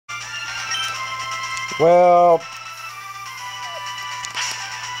Well...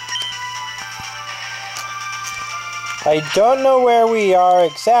 I don't know where we are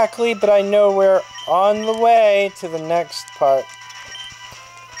exactly, but I know we're on the way to the next part.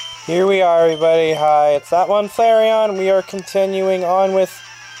 Here we are, everybody. Hi, it's ThatOneFlareon. We are continuing on with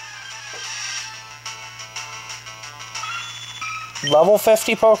level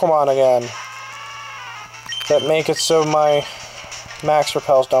 50 Pokemon again. That make it so my max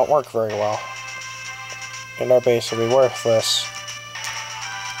repels don't work very well. And are basically worthless.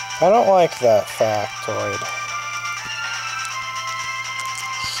 I don't like that factoid.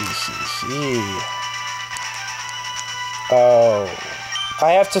 Oh.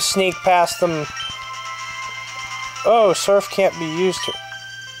 I have to sneak past them. Oh, Surf can't be used here.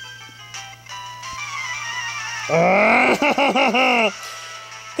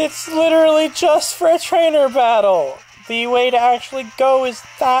 It's literally just for a trainer battle. The way to actually go is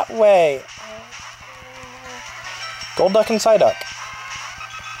that way. Golduck and Psyduck.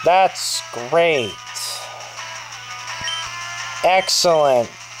 That's great. Excellent.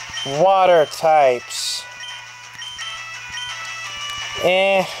 Water types.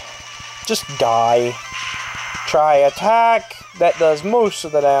 Just die. Try attack. That does most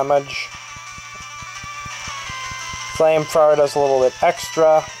of the damage. Flamethrower does a little bit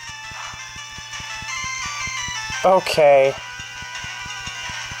extra. Okay.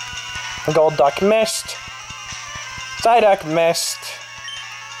 Golduck missed. Psyduck missed.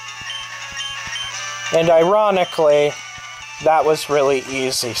 And ironically, that was really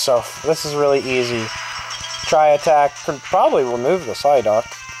easy. So this is really easy. Try attack could probably remove the Psyduck.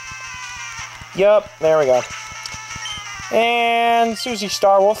 Yup, there we go. And Susie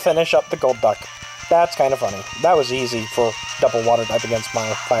Star will finish up the Golduck. That's kind of funny. That was easy for double water type against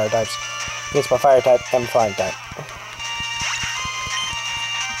my fire types. Against my fire type and flying type.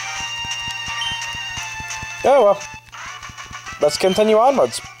 Oh well. Let's continue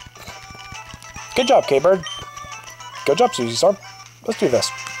onwards. Good job, K-Bird. Good job, Susie Star. Let's do this.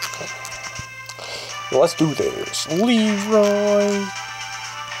 Let's do this. Leroy.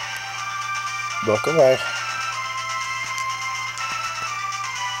 Look away.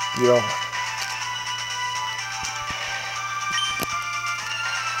 You don't.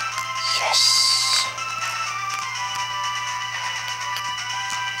 Yes.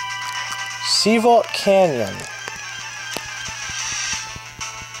 Seavault Canyon.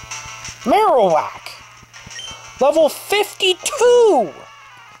 Marowak. Level 52!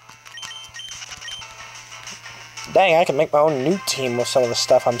 Dang, I can make my own new team with some of the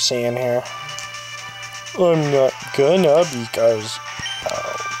stuff I'm seeing here. I'm not gonna because...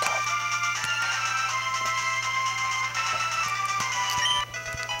 Oh,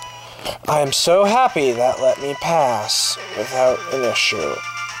 God. I am so happy that let me pass without an issue.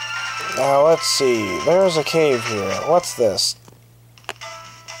 Now, let's see. There's a cave here. What's this?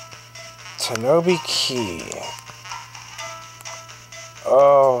 Tanobi Key.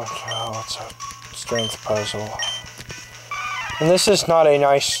 Oh, no, it's a strength puzzle. And this is not a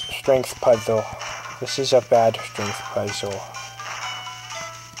nice strength puzzle. This is a bad strength puzzle.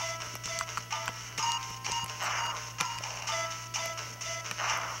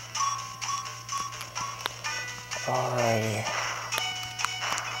 Alrighty.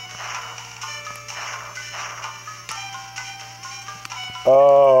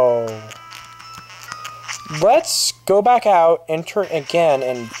 Oh. Let's go back out, enter again,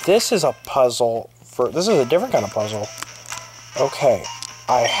 and this is a puzzle for... This is a different kind of puzzle. Okay.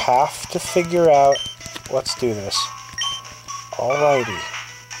 I have to figure out... Let's do this. Alrighty.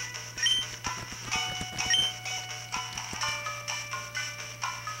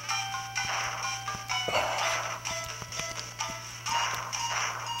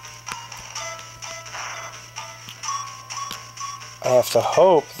 I have to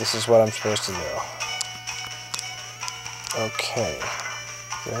hope this is what I'm supposed to do. Okay.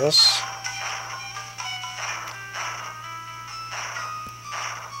 This.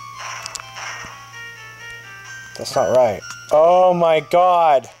 That's not right. Oh my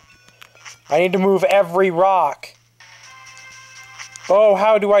god! I need to move every rock! Oh,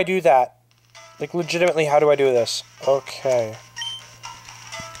 how do I do that? Like, legitimately, how do I do this? Okay.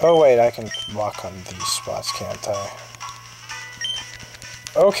 Oh wait, I can walk on these spots, can't I?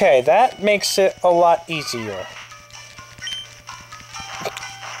 Okay, that makes it a lot easier.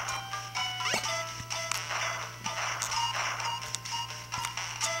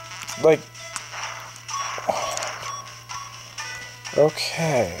 Like...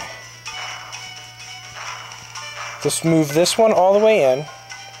 Okay. Just move this one all the way in.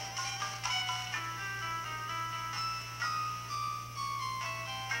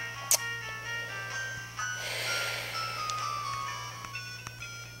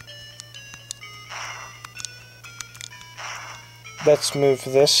 let's move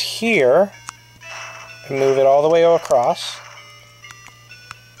this here. And move it all the way across.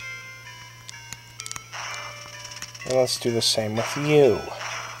 And let's do the same with you.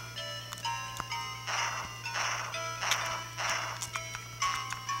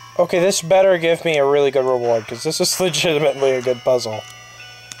 Okay, this better give me a really good reward, because this is legitimately a good puzzle.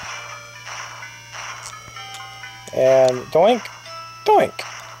 And doink, doink.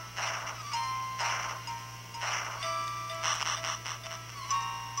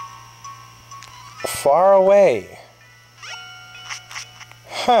 Far away.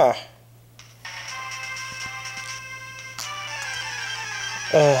 Huh.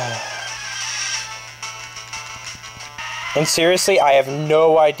 And seriously, I have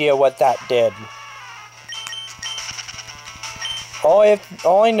no idea what that did. All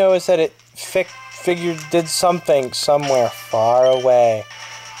I know is that it did something somewhere far away.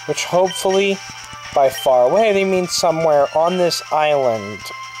 Which hopefully, by far away, they mean somewhere on this island.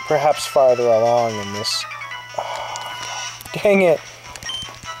 Perhaps farther along in this. Oh, God, dang it.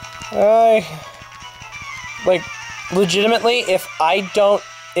 Like, legitimately, if I don't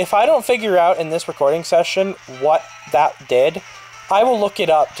figure out in this recording session what that did, I will look it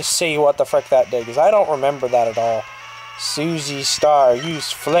up to see what the frick that did, because I don't remember that at all. Susie Star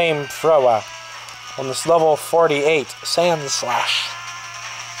used flamethrower on this level 48 sand slash.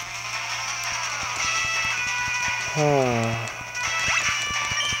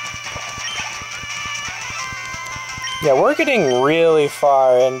 Yeah, we're getting really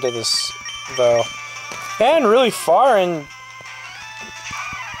far into this, though. And really far in...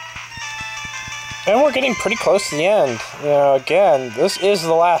 And we're getting pretty close to the end. You know, again, this is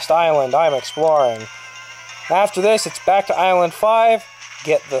the last island I'm exploring. After this, it's back to Island 5,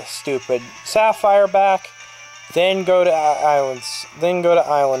 get the stupid sapphire back, then go to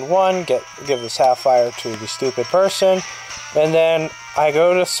Island 1, give the sapphire to the stupid person, and then I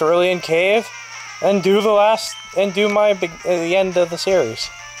go to Cerulean Cave and do the end of the series.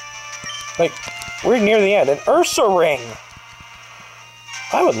 Like, we're near the end. An Ursa ring!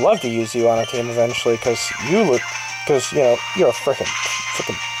 I would love to use you on a team eventually, because you know, you're a frickin'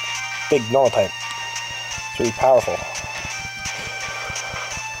 big null type. It's really powerful.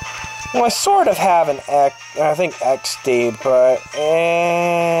 Well, I sort of have an I think XD, but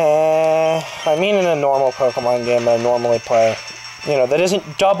I mean in a normal Pokemon game that I normally play. You know, that isn't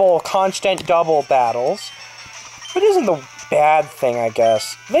constant double battles. But isn't the bad thing, I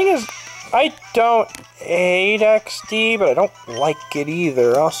guess. The thing is, I don't hate XD, but I don't like it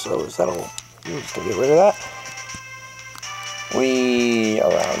either. Also, I'm just gonna get rid of that. Around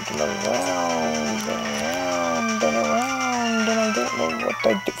and around and around and around, and I don't know what I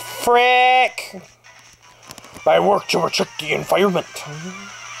do. Frick! I work to protect the environment.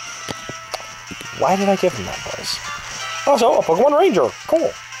 Why did I give him that voice? Also, a Pokemon Ranger.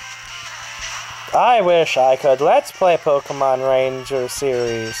 Cool. I wish I could. Let's play Pokemon Ranger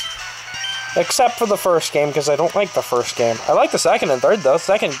series. Except for the first game, because I don't like the first game. I like the second and third, though. The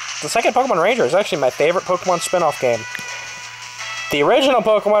second Pokemon Ranger is actually my favorite Pokemon spin-off game. The original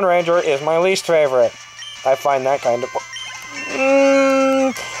Pokemon Ranger is my least favorite. I find that kind of...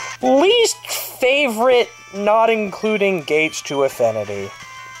 least favorite, not including Gates to Affinity.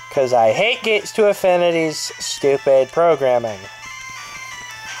 Because I hate Gates to Affinity's stupid programming.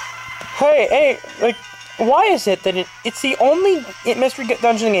 Hey, like... Why is it that it's the only Mystery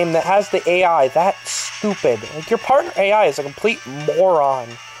Dungeon game that has the AI that stupid? Like, your partner AI is a complete moron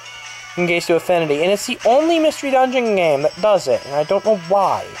in Gates to Affinity, and it's the only Mystery Dungeon game that does it, and I don't know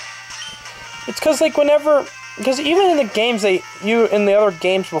why. It's because, like, because even in the games in the other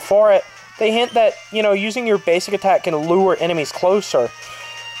games before it, they hint that, you know, using your basic attack can lure enemies closer.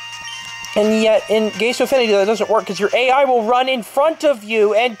 And yet, in Gates to Affinity, that doesn't work, because your AI will run in front of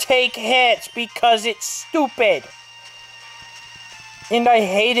you and take hits, because it's stupid. And I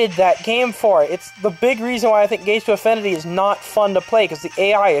hated that game for it. It's the big reason why I think Gates to Affinity is not fun to play, because the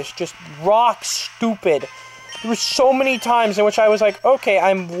AI is just rock stupid. There were so many times in which I was like, okay,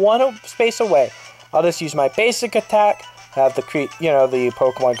 I'm one space away. I'll just use my basic attack, have the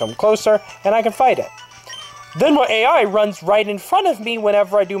Pokemon come closer, and I can fight it. Then my AI runs right in front of me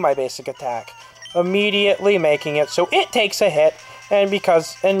whenever I do my basic attack, immediately making it so it takes a hit, and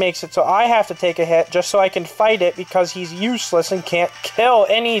makes it so I have to take a hit just so I can fight it, because he's useless and can't kill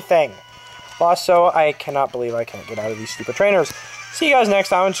anything. Also, I cannot believe I can't get out of these stupid trainers. See you guys next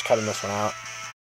time. I'm just cutting this one out.